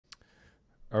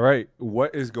All right,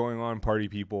 what is going on, party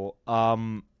people?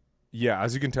 Yeah,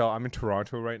 as you can tell, I'm in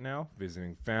Toronto right now,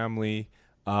 visiting family.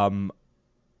 Um,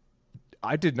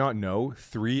 I did not know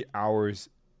 3 hours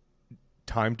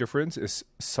time difference is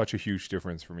such a huge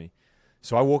difference for me.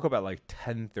 So I woke up at like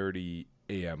 10:30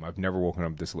 a.m. I've never woken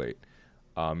up this late.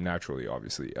 Naturally,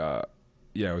 obviously. Yeah,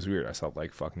 it was weird. I slept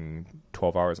like fucking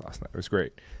 12 hours last night. It was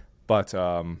great, but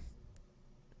I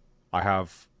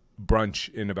have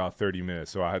brunch in about 30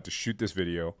 minutes, so I had to shoot this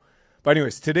video. But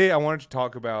anyways, today I wanted to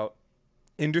talk about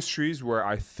industries where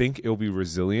I think it'll be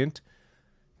resilient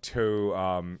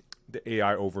to the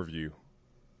AI overview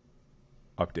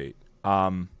update.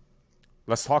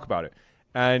 Let's talk about it.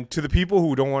 And to the people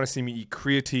who don't want to see me eat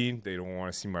creatine, they don't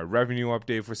want to see my revenue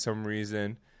update for some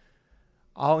reason,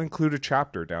 I'll include a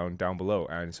chapter down below,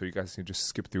 and so you guys can just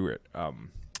skip through it. A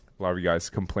lot of you guys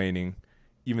complaining,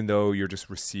 even though you're just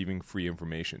receiving free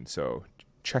information. So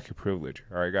check your privilege,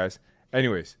 all right, guys.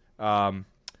 Anyways, let's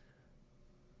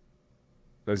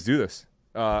do this.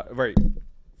 Right,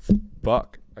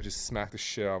 fuck! I just smacked the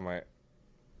shit out of my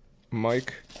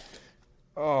mic.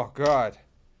 Oh God,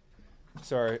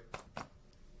 sorry.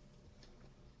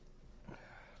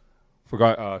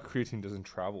 Forgot creatine doesn't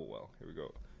travel well. Here we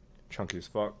go. Chunky as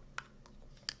fuck.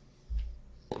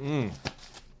 All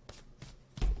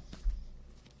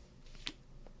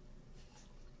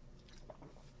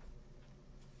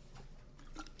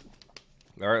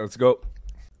right, let's go.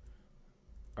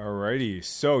 Alrighty,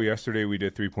 so yesterday we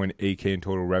did 3.8K in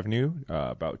total revenue,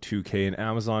 about 2K in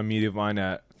Amazon Mediavine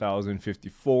at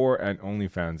 1,054, and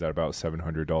OnlyFans at about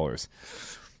 $700.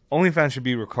 OnlyFans should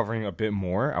be recovering a bit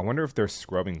more. I wonder if they're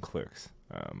scrubbing clicks.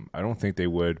 I don't think they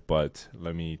would, but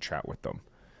let me chat with them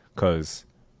because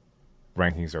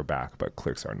rankings are back, but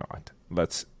clicks are not.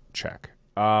 Let's check.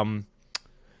 What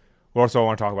else do I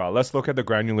want to talk about? Let's look at the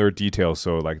granular details,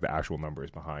 so like the actual numbers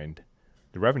behind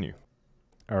the revenue.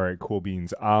 All right, cool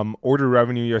beans. Order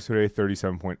revenue yesterday,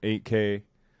 37.8K.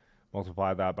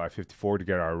 Multiply that by 54 to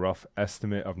get our rough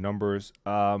estimate of numbers.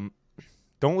 Don't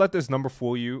let this number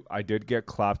fool you. I did get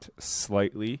clapped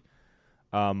slightly.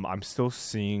 I'm still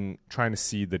trying to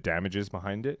see the damages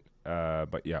behind it.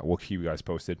 But yeah, we'll keep you guys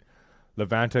posted.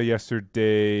 Levanta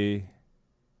yesterday,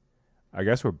 I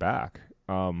guess we're back.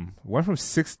 Went from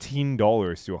 $16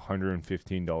 to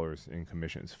 $115 in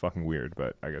commissions. Fucking weird,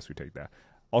 but I guess we take that.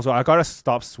 Also, I gotta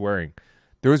stop swearing.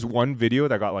 There was one video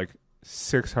that got like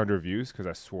 600 views because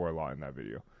I swore a lot in that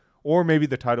video. Or maybe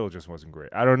the title just wasn't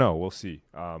great. I don't know. We'll see.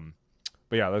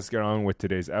 But yeah, let's get on with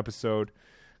today's episode.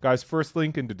 Guys, first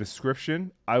link in the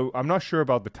description. I'm not sure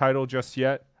about the title just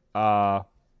yet. Let's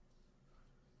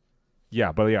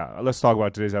talk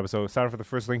about today's episode. Sign up for the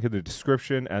first link in the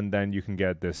description, and then you can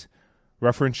get this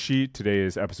reference sheet. Today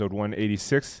is episode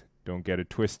 186. Don't get it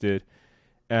twisted.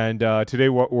 And today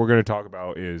what we're going to talk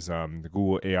about is the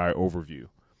Google AI overview.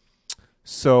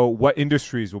 So what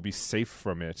industries will be safe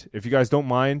from it? If you guys don't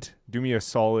mind, do me a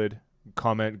solid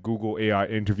comment, Google AI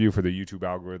interview for the YouTube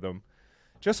algorithm,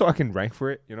 just so I can rank for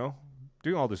it,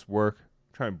 Doing all this work,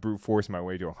 trying to brute force my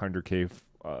way to 100K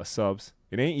subs.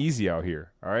 It ain't easy out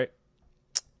here, all right?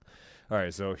 All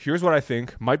right, so here's what I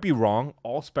think. Might be wrong,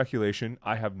 all speculation.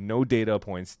 I have no data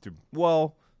points to,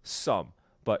 well, some.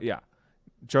 But yeah,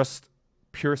 just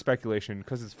pure speculation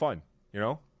because it's fun,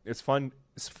 It's fun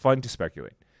to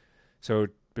speculate. So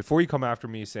before you come after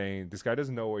me saying this guy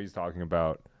doesn't know what he's talking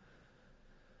about,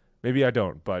 maybe I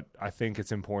don't, but I think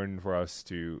it's important for us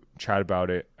to chat about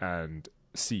it and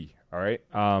see, all right?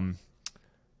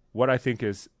 What I think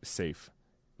is safe.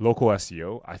 Local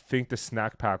SEO. I think the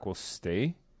snack pack will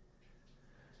stay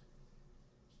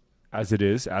as it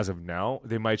is as of now.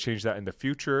 They might change that in the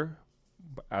future,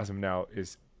 but as of now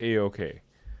is A-okay.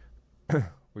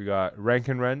 We got rank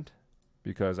and rent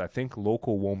because I think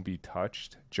local won't be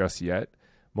touched just yet.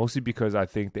 Mostly because I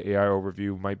think the AI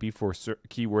overview might be for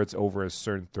keywords over a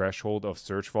certain threshold of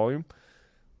search volume.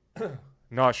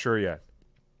 Not sure yet.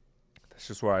 That's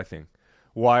just what I think.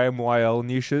 YMYL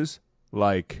niches,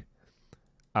 like,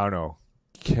 I don't know,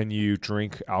 can you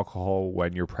drink alcohol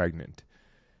when you're pregnant?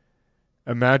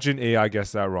 Imagine AI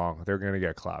gets that wrong. They're going to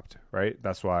get clapped, right?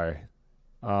 That's why.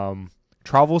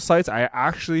 Travel sites, I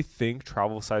actually think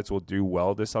travel sites will do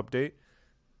well this update.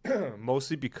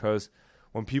 Mostly because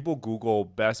when people Google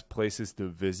best places to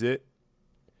visit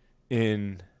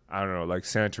in, I don't know, like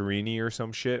Santorini or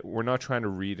some shit, we're not trying to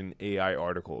read an AI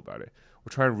article about it.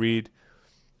 We're trying to read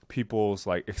people's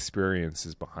like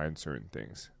experiences behind certain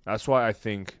things. That's why I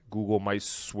think Google might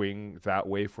swing that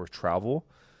way for travel.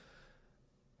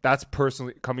 That's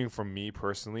personally coming from me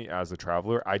personally as a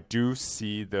traveler. I do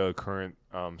see the current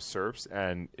SERPs,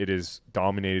 and it is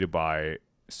dominated by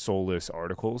soulless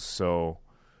articles. So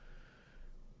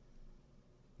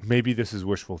maybe this is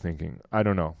wishful thinking. I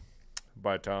don't know.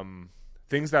 But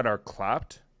things that are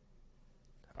clapped,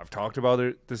 I've talked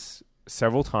about this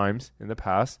several times in the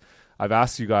past. I've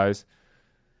asked you guys,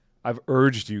 I've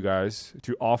urged you guys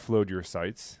to offload your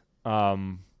sites.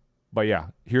 But yeah,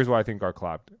 here's what I think are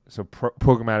clapped. So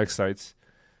programmatic sites,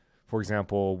 for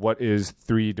example, what is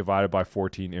 3 divided by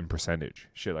 14 in percentage?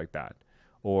 Shit like that.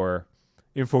 Or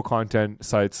info content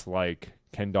sites like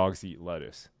Can Dogs Eat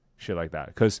Lettuce? Shit like that.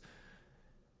 Because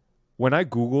when I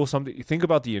Google something, think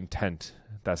about the intent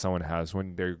that someone has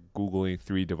when they're Googling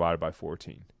 3 divided by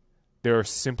 14. They're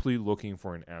simply looking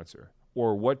for an answer.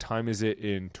 Or what time is it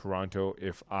in Toronto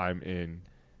if I'm in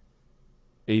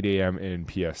 8 a.m. in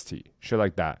PST? Shit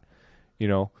like that. You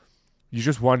know, you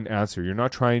just want an answer. You're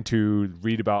not trying to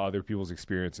read about other people's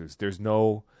experiences. There's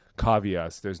no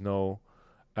caveats. There's no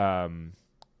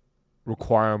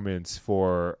requirements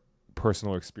for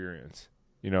personal experience.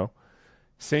 You know,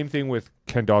 same thing with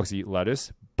Can Dogs Eat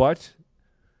Lettuce? But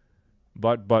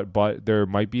there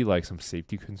might be like some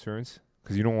safety concerns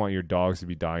because you don't want your dogs to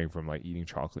be dying from like eating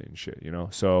chocolate and shit, you know?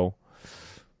 So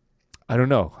I don't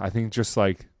know. I think just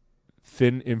like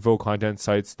thin info content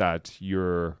sites that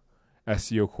your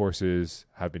SEO courses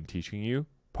have been teaching you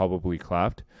probably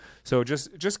clapped. So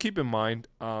just keep in mind,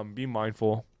 be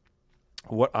mindful.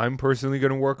 What I'm personally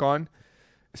going to work on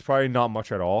is probably not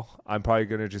much at all. I'm probably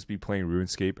going to just be playing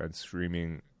RuneScape and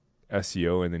streaming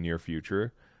SEO in the near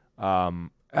future.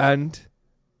 And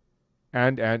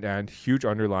huge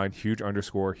underline, huge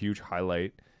underscore, huge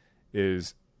highlight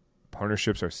is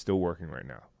partnerships are still working right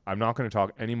now. I'm not going to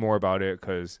talk any more about it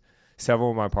because several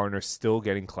of my partners still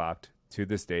getting clapped to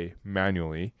this day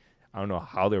manually. I don't know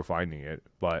how they're finding it,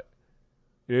 but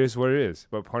it is what it is.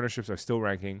 But partnerships are still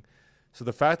ranking. So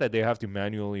the fact that they have to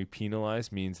manually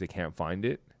penalize means they can't find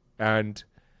it. And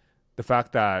the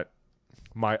fact that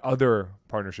my other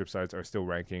partnership sites are still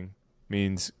ranking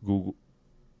means Google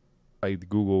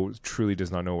truly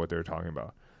does not know what they're talking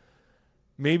about.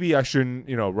 Maybe I shouldn't,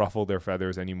 ruffle their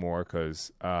feathers anymore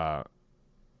because I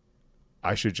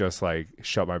should just like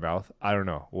shut my mouth. I don't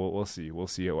know. We'll see. We'll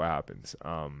see what happens.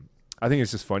 I think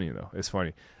it's just funny though. It's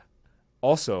funny.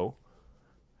 Also,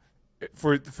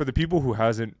 for the people who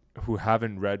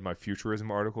haven't read my futurism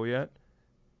article yet,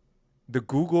 there's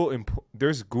Google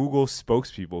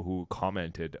spokespeople who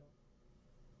commented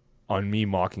on me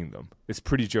mocking them. It's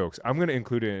pretty jokes. I'm gonna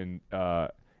include it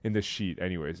in this sheet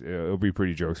anyways. It'll be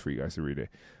pretty jokes for you guys to read it.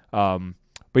 But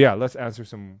yeah, let's answer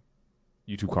some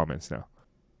YouTube comments now.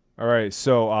 All right,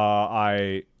 so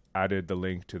I added the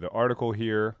link to the article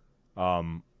here.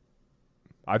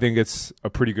 I think it's a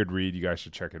pretty good read. You guys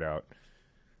should check it out.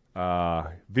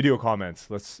 Video comments.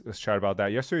 Let's chat about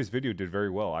that. Yesterday's video did very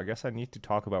well. I guess I need to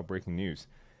talk about breaking news.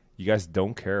 You guys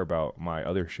don't care about my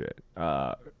other shit.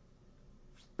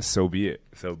 So be it.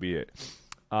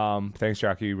 Thanks,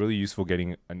 Jackie. Really useful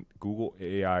getting a Google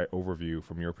AI overview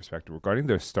from your perspective regarding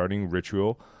the starting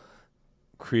ritual.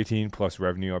 Creatine plus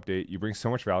revenue update. You bring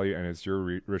so much value and it's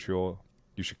your ritual.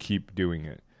 You should keep doing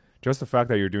it. Just the fact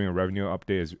that you're doing a revenue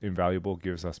update is invaluable,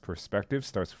 gives us perspective,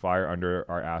 starts fire under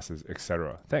our asses,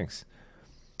 etc. Thanks.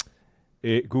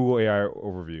 Google AI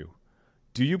overview.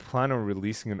 Do you plan on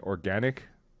releasing an organic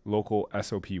local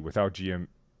SOP without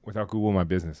Google My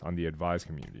Business on the advised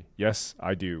community? Yes,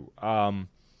 I do.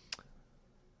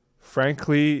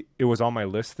 Frankly, it was on my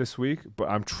list this week, but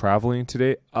I'm traveling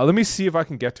today. Let me see if I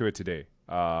can get to it today.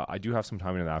 I do have some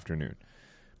time in the afternoon.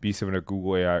 B7 at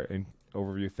Google AI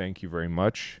overview. Thank you very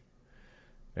much.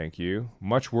 Thank you.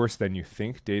 Much worse than you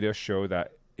think. Data show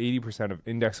that 80% of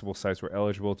indexable sites were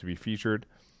eligible to be featured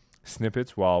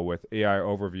snippets, while with AI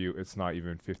overview, it's not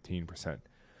even 15%.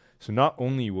 So not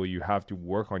only will you have to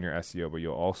work on your SEO, but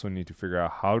you'll also need to figure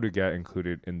out how to get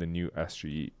included in the new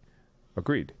SGE.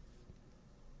 Agreed.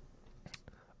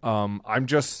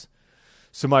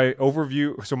 So my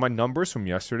overview, so my numbers from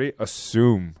yesterday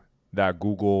assume that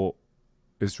Google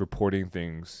is reporting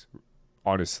things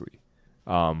honestly.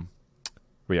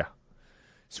 But yeah,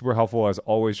 super helpful as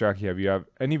always, Jackie. Have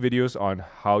any videos on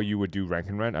how you would do rank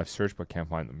and rent? I've searched but can't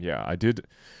find them. Yeah, I did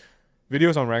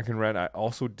videos on rank and rent. I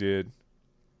also did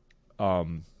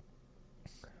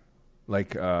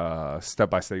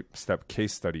step-by-step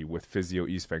case study with Physio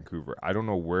East Vancouver. I don't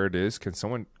know where it is. Can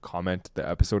someone comment the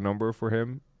episode number for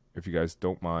him if you guys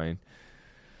don't mind?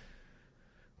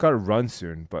 Got to run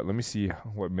soon, but let me see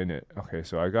what minute. Okay,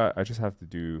 so I just have to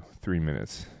do 3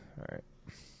 minutes. All right.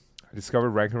 I discovered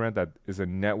rank and rent that is a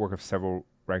network of several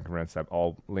rank and rents that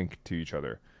all link to each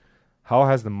other. How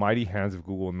has the mighty hands of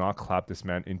Google not clapped this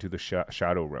man into the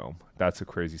shadow realm? That's a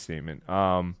crazy statement.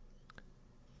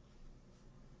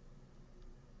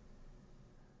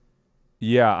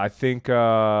 Yeah, I think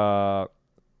Google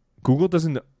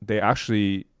doesn't. They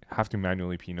actually have to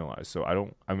manually penalize. So I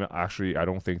don't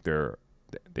think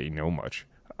they know much.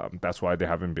 That's why they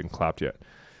haven't been clapped yet.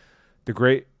 The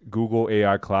great Google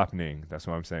AI clapping. That's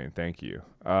what I'm saying. Thank you.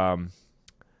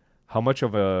 How much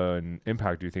of an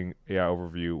impact do you think AI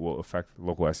overview will affect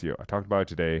local SEO? I talked about it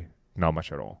today. Not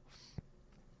much at all.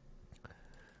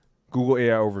 Google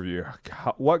AI overview.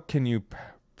 What can you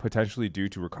potentially do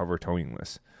to recover towing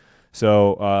lists?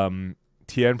 So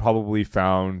TN probably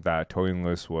found that towing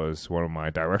list was one of my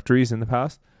directories in the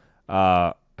past.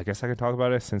 I guess I can talk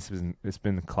about it since it's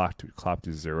been clapped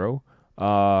to zero.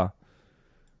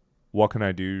 What can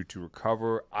I do to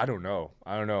recover? I don't know.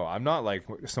 I'm not like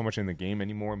so much in the game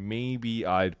anymore. Maybe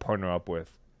I'd partner up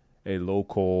with a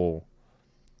local,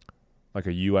 like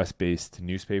a US based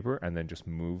newspaper, and then just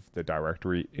move the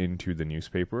directory into the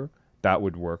newspaper. That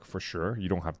would work for sure. You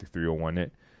don't have to 301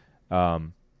 it.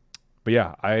 But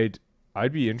yeah, I'd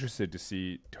be interested to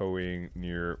see towing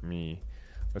near me.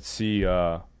 Let's see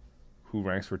who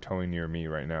ranks for towing near me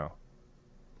right now.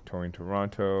 Towing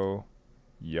Toronto,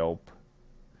 Yelp,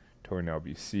 towing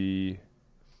LBC.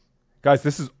 Guys,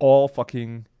 this is all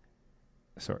fucking.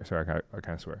 Sorry, I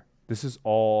can't swear. This is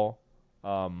all.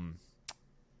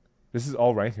 This is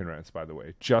all ranking rents, by the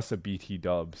way. Just a BT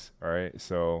dubs. All right,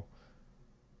 so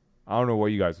I don't know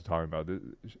what you guys are talking about.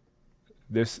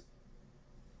 This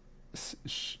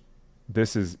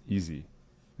is easy.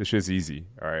 This shit's easy.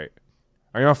 All right.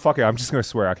 You know, fuck it. I'm just gonna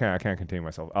swear. I can't contain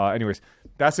myself. Anyways,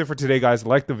 that's it for today, guys.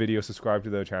 Like the video, subscribe to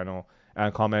the channel,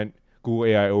 and comment Google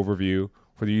AI overview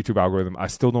for the YouTube algorithm. I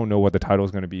still don't know what the title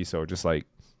is gonna be, so just like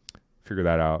figure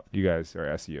that out. You guys are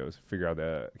SEOs. Figure out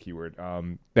the keyword.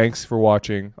 Thanks for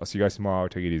watching. I'll see you guys tomorrow.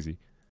 Take it easy.